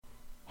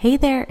Hey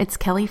there, it's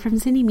Kelly from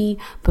Zynnyme.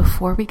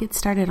 Before we get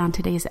started on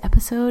today's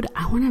episode,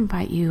 I want to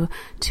invite you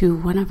to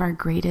one of our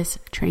greatest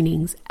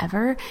trainings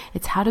ever.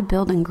 It's how to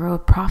build and grow a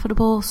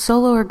profitable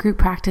solo or group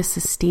practice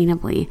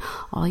sustainably.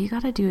 All you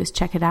got to do is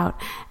check it out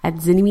at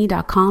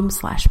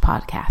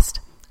zynnyme.com/podcast.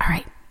 All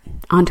right,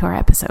 on to our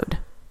episode.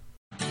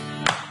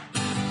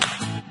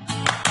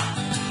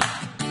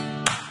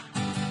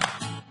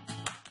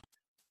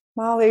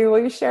 Molly, will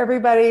you share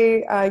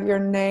everybody your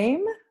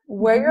name,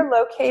 where you're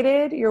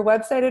located, your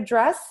website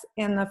address,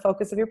 and the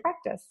focus of your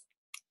practice?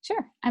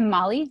 Sure. I'm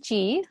Molly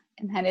Gee,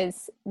 and that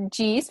is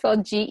G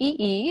spelled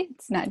Gee.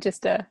 It's not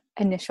just a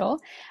initial.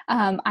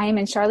 I am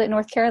in Charlotte,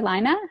 North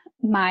Carolina.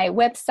 My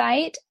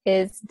website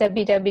is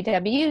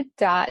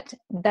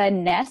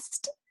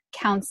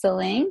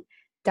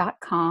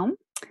www.thenestcounseling.com.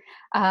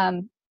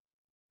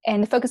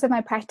 And the focus of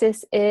my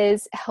practice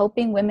is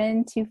helping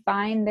women to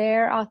find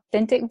their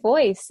authentic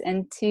voice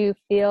and to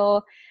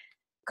feel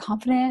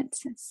confident,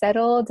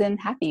 settled, and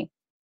happy.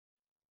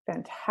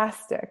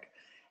 Fantastic.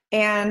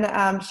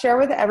 And share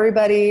with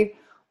everybody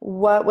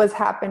what was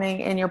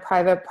happening in your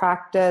private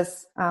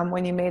practice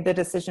when you made the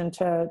decision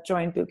to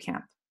join boot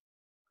camp.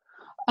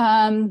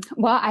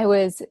 Well, I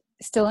was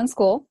still in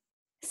school.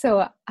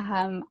 So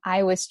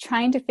I was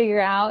trying to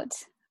figure out,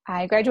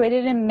 I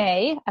graduated in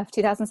May of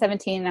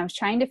 2017, and I was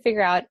trying to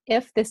figure out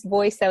if this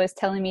voice that was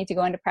telling me to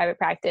go into private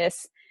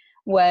practice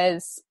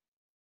was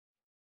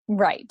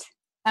right.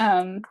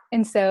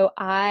 And so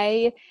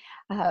a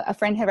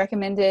friend had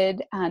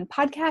recommended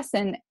podcasts,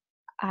 and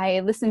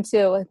I listened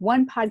to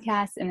one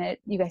podcast, and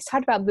you guys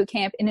talked about boot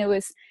camp, and it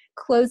was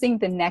closing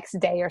the next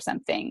day or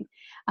something.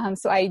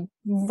 So I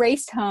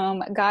raced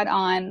home, got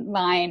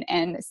online,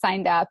 and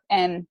signed up,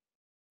 and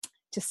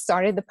just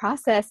started the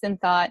process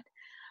and thought,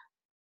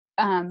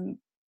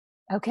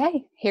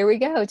 okay, here we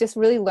go. Just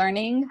really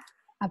learning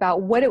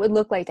about what it would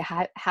look like to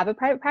have a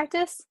private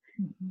practice.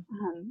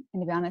 Mm-hmm.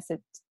 And to be honest,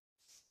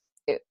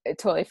 it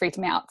totally freaked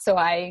me out. So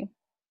I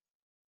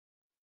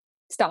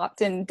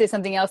stopped and did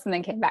something else and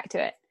then came back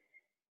to it.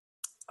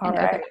 All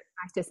right. Opened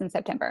practice in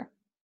September.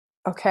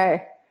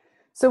 Okay.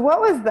 So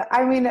what was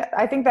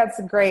I think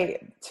that's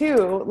great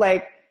too.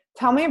 Like,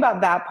 tell me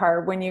about that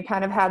part when you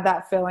kind of had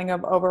that feeling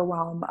of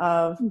overwhelm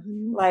of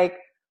like,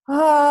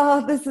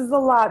 oh, this is a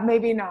lot,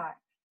 maybe not.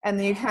 And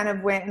then you kind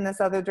of went in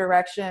this other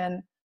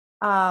direction.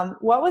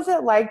 What was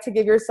it like to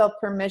give yourself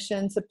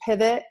permission to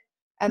pivot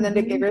and then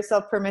to give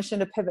yourself permission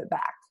to pivot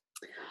back?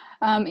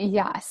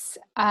 Yes.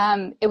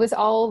 It was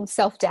all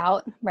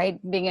self-doubt, right?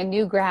 Being a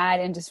new grad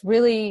and just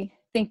really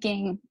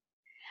thinking,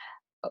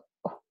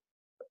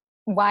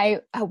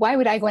 why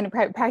would I go into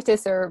private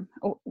practice, or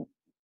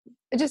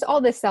just all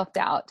this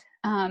self-doubt,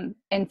 and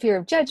fear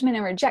of judgment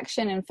and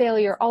rejection and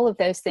failure, all of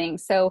those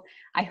things. So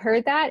I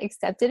heard that,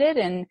 accepted it,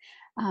 and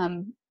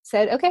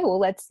said, okay, well,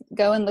 let's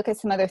go and look at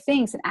some other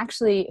things, and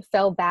actually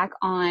fell back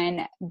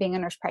on being a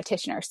nurse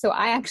practitioner. So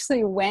I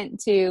actually went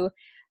to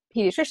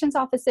pediatricians'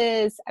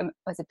 offices. I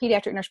was a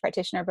pediatric nurse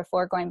practitioner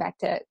before going back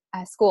to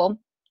school,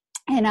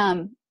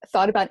 and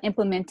thought about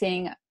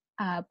implementing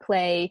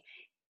play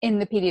in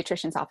the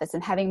pediatrician's office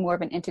and having more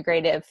of an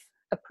integrative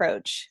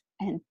approach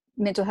and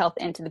mental health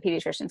into the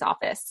pediatrician's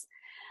office.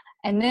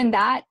 And then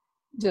that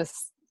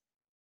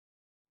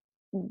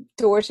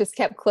doors just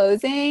kept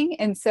closing.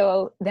 And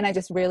so then I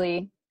just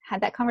really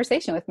had that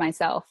conversation with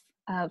myself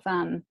of,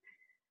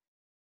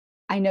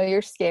 I know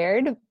you're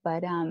scared,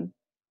 but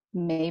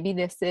maybe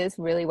this is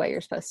really what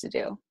you're supposed to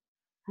do.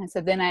 And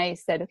so then I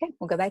said, okay,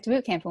 we'll go back to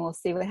boot camp and we'll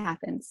see what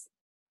happens.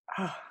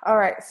 All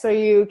right. So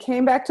you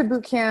came back to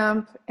boot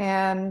camp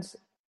and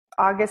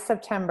August,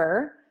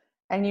 September,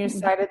 and you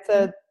decided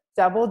to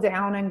double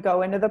down and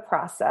go into the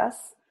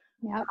process.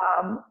 Yep.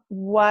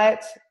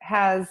 What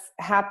has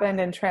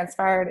happened and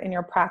transpired in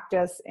your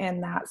practice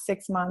in that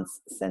 6 months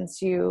since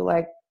you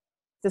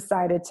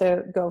decided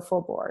to go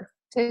full board?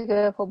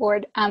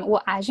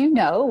 Well, as you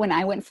know, when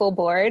I went full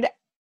board,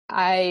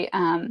 let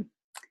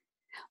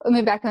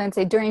me back on and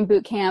say during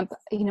boot camp,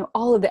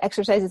 all of the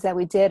exercises that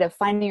we did of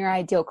finding your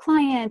ideal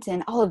client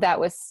and all of that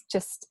was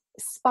just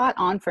spot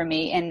on for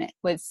me, and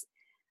was,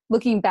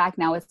 looking back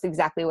now, it's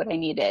exactly what I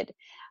needed.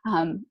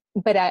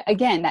 But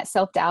again, that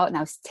self-doubt, and I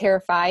was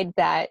terrified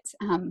that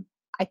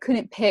I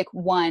couldn't pick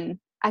a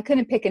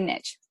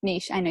niche.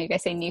 I know you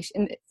guys say niche.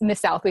 In the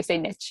South, we say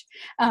niche.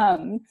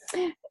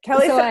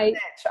 Kelly says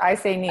niche. I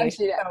say niche.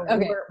 So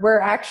okay. We're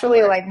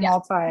actually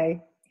multi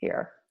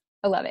here.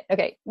 I love it.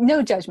 Okay.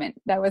 No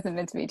judgment. That wasn't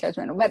meant to be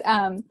judgmental. But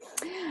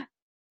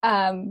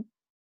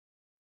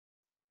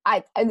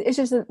it's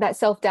just that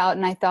self-doubt.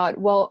 And I thought,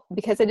 well,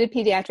 because I did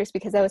pediatrics,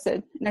 because I was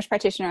a nurse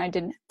practitioner, I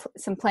did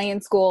some play in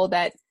school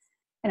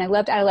and I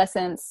loved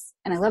adolescents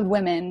and I loved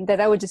women,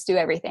 that I would just do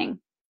everything.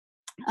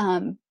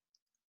 And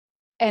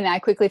I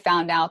quickly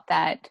found out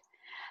that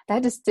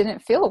just didn't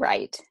feel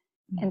right.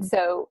 Mm-hmm. And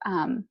so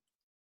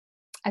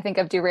I think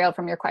I've derailed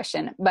from your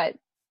question, but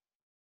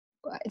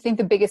I think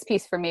the biggest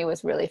piece for me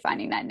was really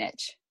finding that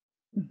niche.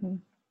 Mm-hmm.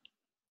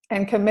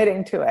 And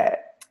committing to it,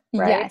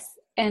 right? Yes.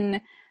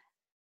 And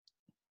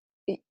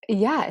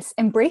Yes,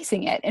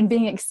 embracing it and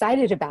being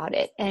excited about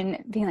it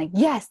and being like,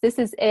 yes, this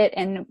is it.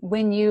 And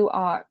when you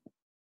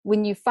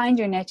find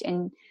your niche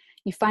and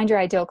you find your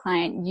ideal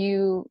client,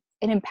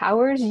 it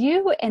empowers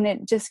you, and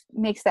it just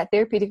makes that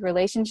therapeutic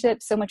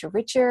relationship so much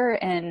richer,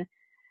 and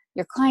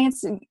your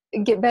clients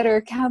get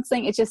better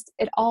counseling.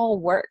 It all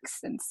works.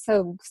 And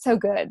so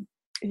good.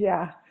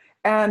 Yeah.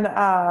 And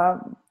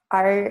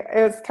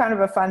it's kind of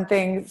a fun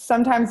thing.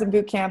 Sometimes in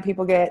boot camp,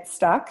 people get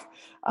stuck.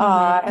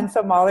 And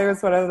so Molly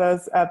was one of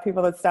those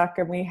people that stuck,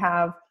 and we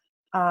have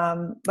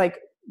like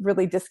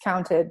really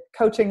discounted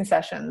coaching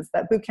sessions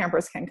that boot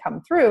campers can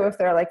come through if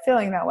they're like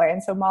feeling that way.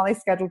 And so Molly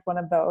scheduled one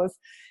of those.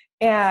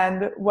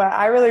 And what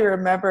I really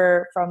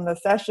remember from the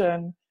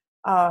session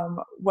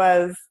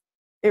was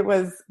it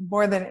was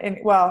more than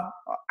well,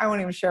 I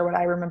won't even share what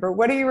I remember.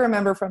 What do you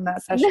remember from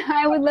that session?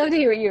 I would love to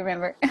hear what you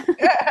remember.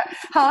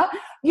 Huh?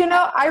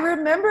 I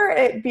remember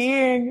it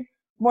being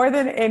more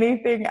than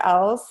anything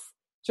else,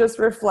 just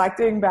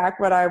reflecting back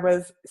what I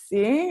was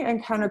seeing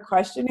and kind of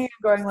questioning and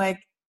going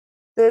like,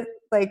 this,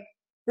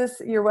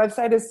 your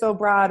website is so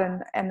broad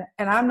and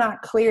I'm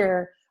not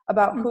clear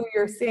about who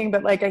you're seeing,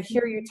 but like I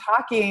hear you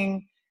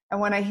talking, and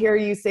when I hear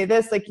you say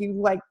this, like you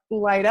like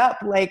light up,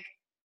 like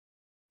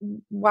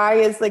why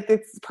is like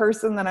this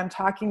person that I'm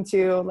talking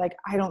to, like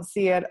I don't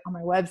see it on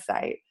my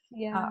website,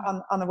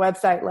 on the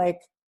website, like,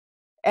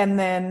 and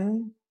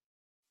then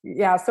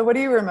so what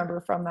do you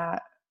remember from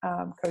that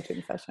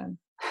coaching session?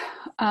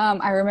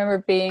 I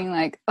remember being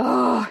like,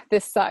 oh,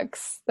 this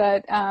sucks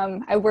that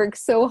I worked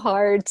so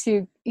hard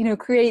to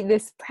create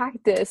this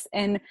practice,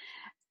 and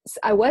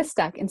I was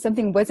stuck and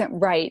something wasn't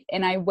right,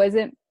 and I was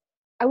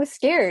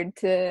scared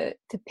to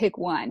pick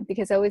one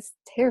because I was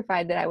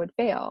terrified that I would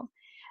fail.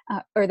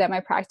 Or that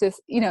my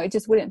practice, it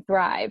just wouldn't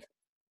thrive.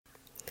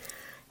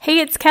 Hey,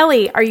 it's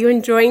Kelly. Are you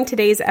enjoying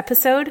today's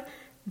episode?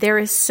 There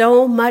is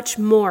so much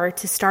more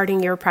to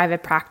starting your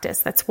private practice.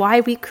 That's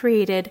why we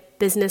created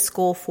Business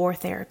School for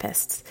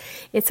Therapists.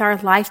 It's our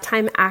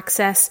lifetime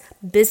access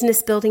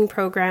business building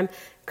program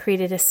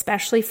created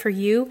especially for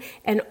you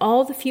and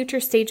all the future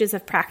stages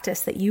of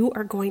practice that you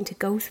are going to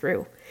go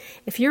through.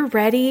 If you're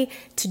ready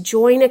to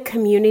join a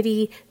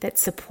community that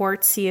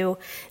supports you,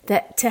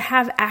 to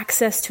have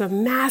access to a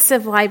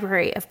massive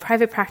library of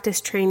private practice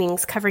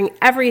trainings covering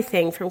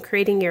everything from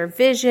creating your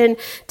vision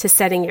to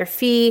setting your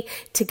fee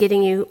to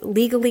getting you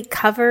legally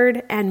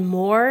covered and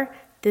more,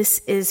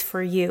 this is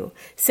for you.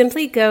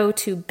 Simply go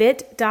to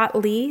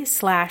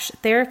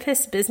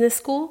bit.ly/therapist business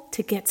school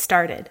to get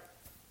started.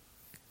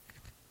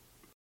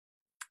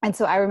 And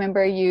so I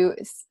remember you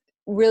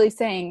really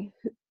saying,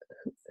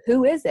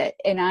 who is it?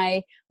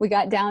 And we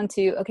got down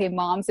to, okay,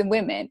 moms and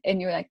women.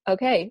 And you're like,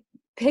 okay,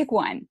 pick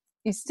one.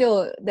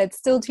 That's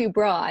still too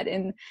broad.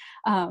 And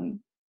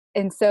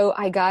so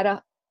and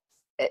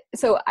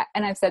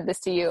I've said this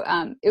to you,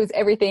 it was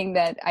everything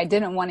that I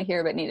didn't want to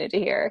hear, but needed to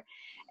hear.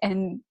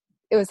 And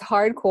it was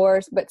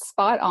hardcore, but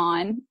spot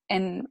on.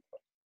 And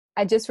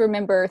I just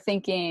remember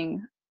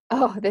thinking,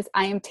 I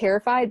am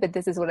terrified, but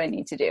this is what I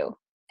need to do.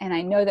 And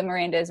I know that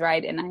Miranda is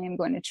right, and I am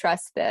going to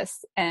trust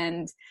this.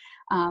 And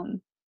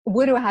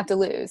what do I have to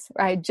lose?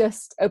 I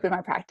just opened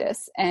my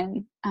practice,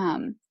 and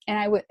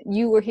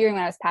you were hearing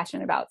what I was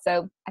passionate about,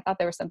 so I thought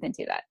there was something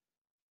to that.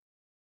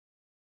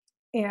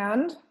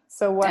 And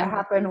so, what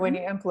happened when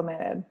you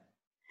implemented?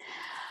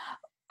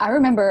 I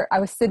remember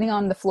I was sitting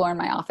on the floor in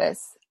my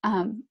office.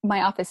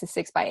 My office is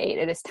 6x8.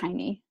 It is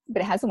tiny,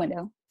 but it has a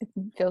window. It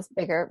feels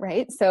bigger,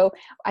 right? So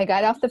I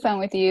got off the phone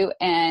with you,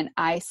 and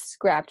I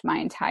scrapped my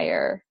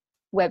entire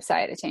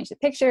website. I changed the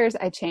pictures,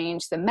 I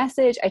changed the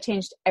message, I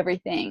changed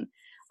everything.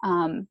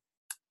 And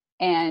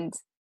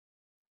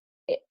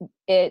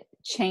it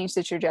changed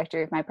the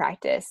trajectory of my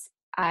practice.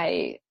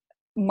 I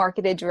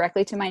marketed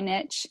directly to my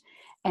niche,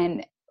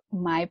 and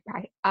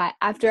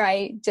after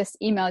I just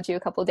emailed you a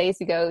couple of days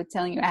ago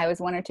telling you I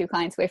was 1 or 2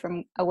 clients away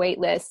from a wait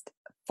list,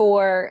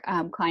 4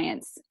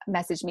 clients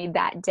messaged me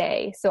that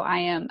day. So I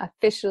am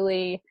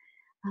officially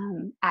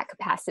at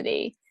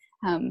capacity.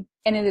 And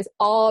it is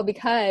all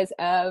because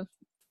of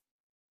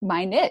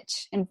my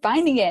niche and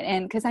finding it,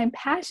 and because I'm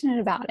passionate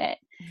about it.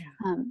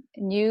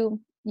 And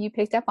you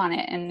picked up on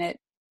it. And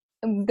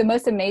the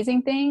most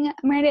amazing thing,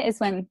 Miranda,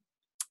 is when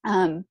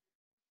when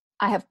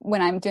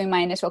I'm doing my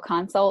initial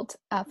consult,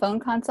 phone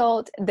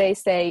consult, they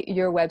say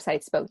your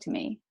website spoke to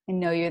me, and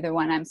know you're the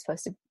one I'm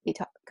supposed to be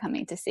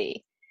coming to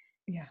see.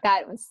 Yeah,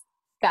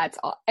 that's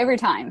all. Every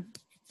time,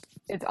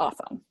 it's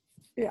awesome.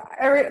 Yeah,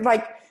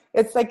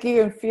 it's like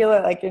you can feel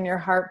it like in your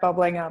heart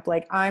bubbling up.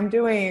 Like, I'm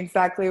doing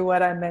exactly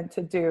what I'm meant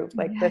to do.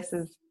 Like, yes.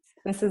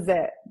 This is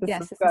it.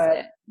 This is good. Is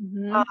it.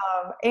 Mm-hmm.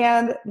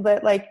 And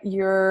that like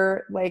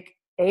you're like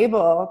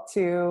able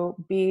to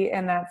be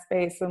in that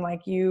space, and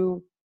like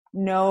that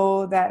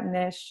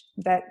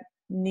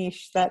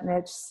niche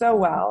so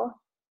well,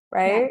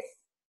 right?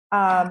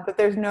 Yes. But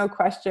there's no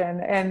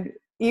question. And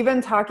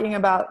even talking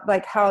about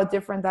like how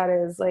different that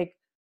is, like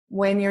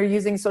when you're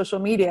using social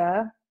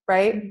media,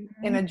 right?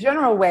 Mm-hmm. In a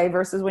general way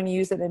versus when you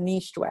use it in a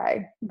niched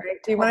way,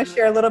 right? Do you want to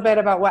share a little bit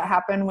about what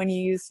happened when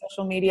you used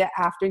social media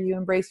after you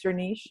embraced your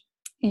niche?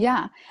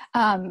 Yeah.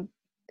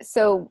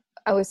 So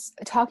I was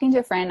talking to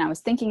a friend. I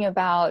was thinking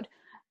about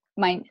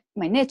my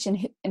niche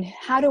and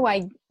how do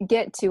I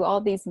get to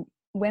all these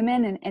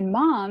women and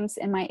moms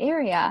in my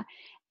area.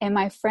 And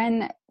my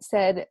friend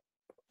said,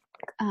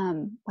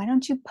 why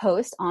don't you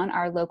post on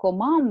our local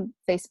mom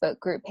Facebook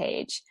group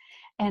page?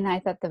 And I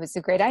thought that was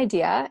a great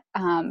idea.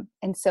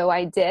 And so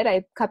I did.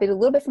 I copied a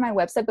little bit from my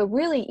website, but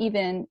really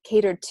even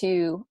catered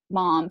to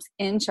moms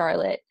in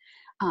Charlotte.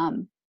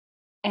 And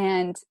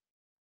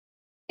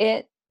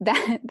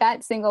that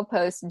single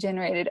post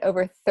generated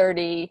over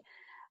 30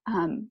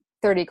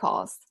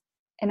 calls.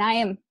 And I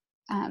am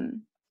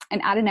an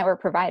out-of-network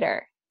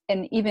provider.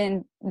 And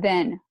even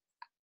then,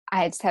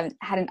 I just had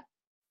an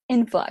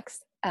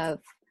influx of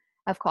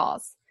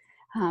calls.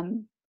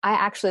 I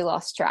actually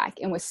lost track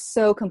and was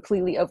so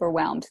completely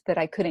overwhelmed that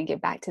I couldn't get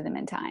back to them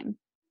in time.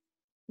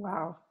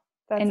 Wow,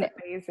 that's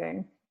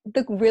amazing.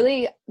 The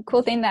really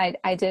cool thing that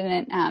I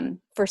didn't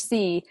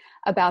foresee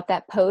about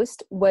that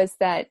post was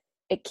that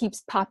it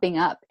keeps popping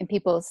up in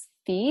people's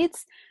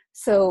feeds.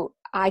 So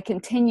I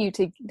continue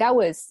to, that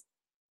was,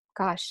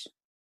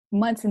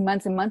 months and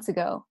months and months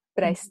ago,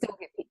 but I still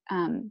get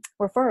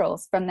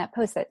referrals from that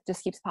post that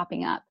just keeps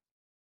popping up.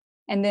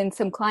 And then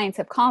some clients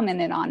have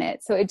commented on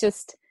it. So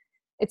it's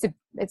a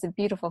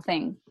beautiful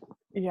thing.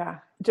 Yeah.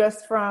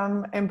 Just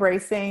from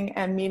embracing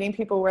and meeting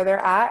people where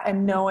they're at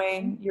and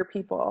knowing your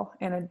people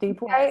in a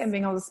deep way and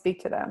being able to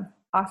speak to them.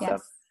 Awesome.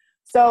 Yes.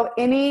 So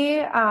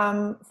any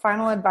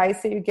final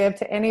advice that you give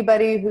to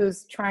anybody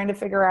who's trying to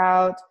figure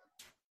out,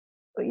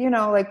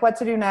 like what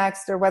to do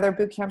next, or whether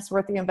boot camp's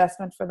worth the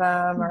investment for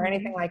them or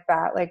anything like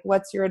that? Like,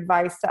 what's your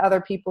advice to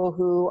other people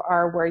who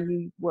are where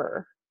you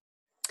were?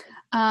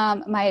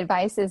 My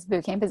advice is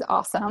boot camp is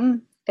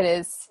awesome. It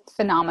is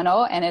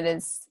phenomenal. And it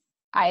is,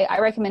 I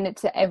recommend it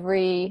to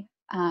every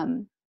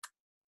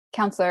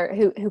counselor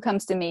who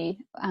comes to me.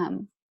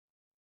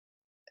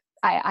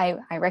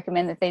 I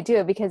recommend that they do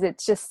it because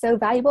it's just so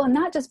valuable, and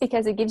not just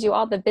because it gives you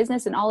all the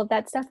business and all of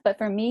that stuff, but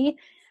for me,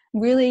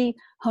 really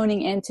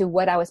honing into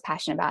what I was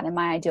passionate about and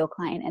my ideal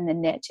client and the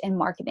niche and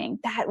marketing.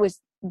 That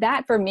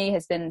for me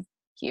has been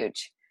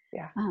huge.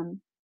 Yeah.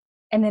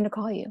 And then to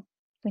call you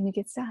when you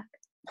get stuck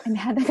and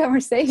have the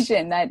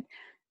conversation that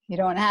you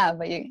don't have,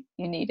 but you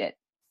need it.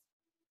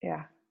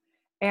 Yeah.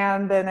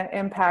 And then it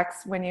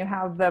impacts when you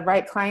have the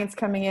right clients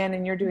coming in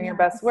and you're doing your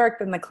best work,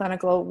 then the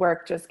clinical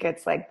work just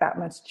gets like that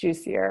much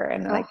juicier.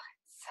 And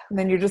and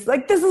then you're just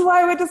like, this is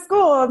why I went to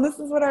school and this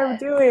is what I'm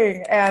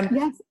doing. And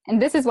yes.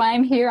 And this is why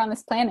I'm here on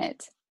this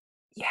planet.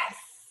 Yes.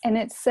 And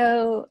it's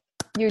so,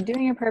 you're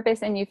doing your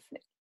purpose, and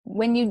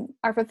when you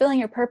are fulfilling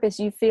your purpose,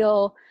 you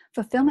feel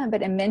fulfillment,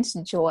 but immense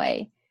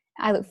joy.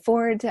 I look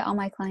forward to all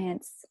my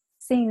clients,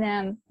 seeing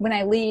them. When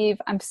I leave,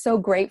 I'm so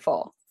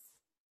grateful.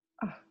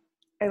 Oh,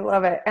 I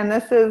love it. And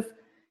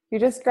you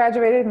just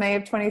graduated May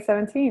of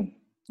 2017.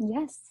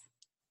 Yes.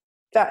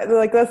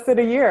 Like less than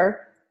a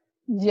year.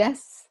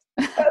 Yes.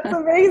 That's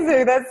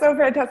amazing. That's so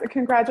fantastic.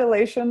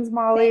 Congratulations,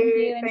 Molly. Thank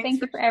you. And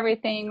thank you for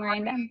everything,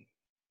 Miranda.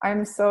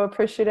 I'm so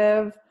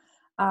appreciative.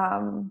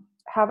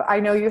 I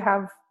know you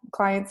have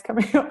clients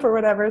coming up or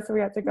whatever, so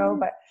we have to go,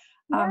 but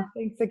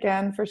thanks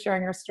again for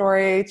sharing your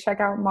story.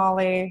 Check out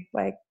Molly,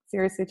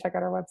 seriously, check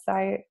out her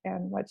website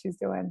and what she's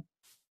doing.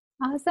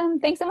 Awesome.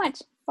 Thanks so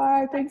much.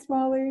 Bye. Thanks,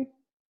 Molly.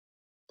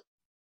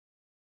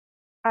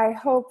 I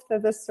hope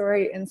that this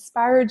story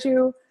inspired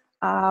you.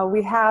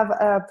 We have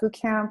a boot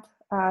camp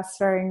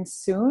starting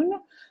soon,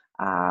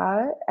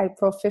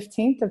 April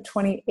 15th of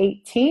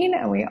 2018,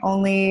 and we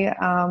only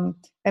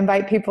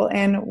invite people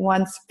in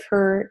once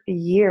per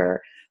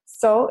year.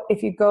 So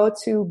if you go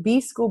to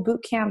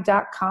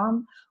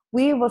bschoolbootcamp.com,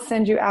 we will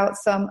send you out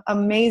some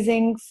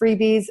amazing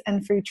freebies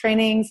and free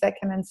trainings that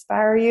can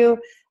inspire you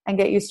and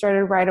get you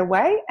started right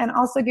away, and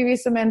also give you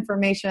some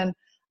information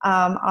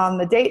on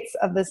the dates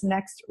of this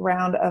next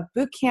round of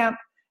boot camp,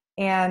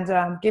 and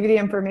give you the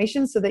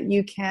information so that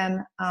you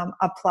can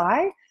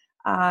apply.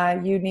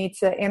 You need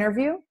to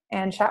interview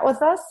and chat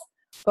with us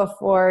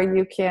before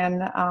you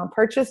can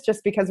purchase,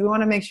 just because we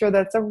want to make sure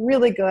that it's a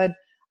really good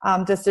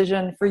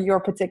decision for your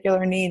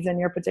particular needs and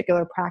your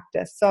particular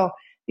practice. So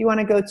you want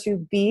to go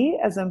to B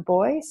as in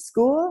boy,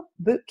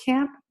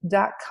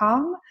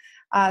 schoolbootcamp.com,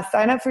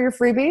 sign up for your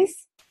freebies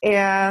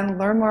and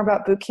learn more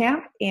about boot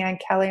camp. And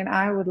Kelly and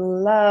I would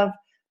love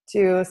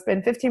to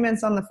spend 15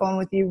 minutes on the phone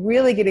with you,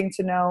 really getting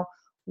to know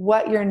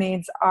what your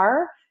needs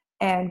are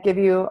and give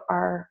you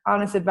our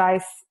honest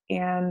advice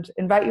and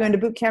invite you into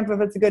boot camp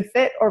if it's a good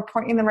fit, or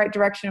point you in the right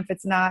direction if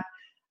it's not.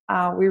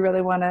 We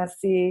really want to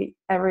see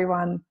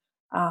everyone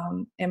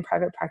in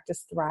private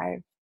practice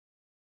thrive.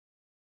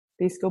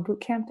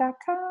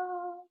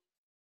 bschoolbootcamp.com.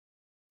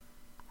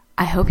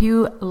 I hope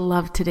you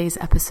loved today's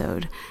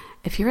episode.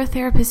 If you're a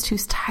therapist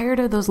who's tired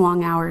of those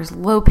long hours,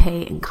 low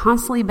pay, and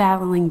constantly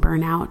battling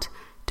burnout,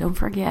 don't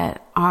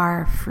forget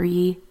our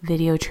free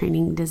video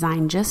training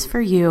designed just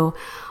for you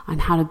on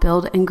how to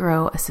build and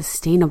grow a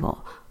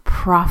sustainable,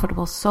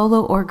 profitable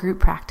solo or group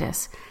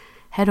practice.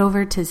 Head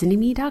over to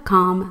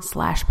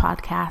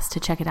zynnyme.com/podcast to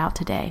check it out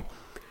today.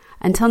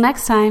 Until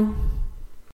next time.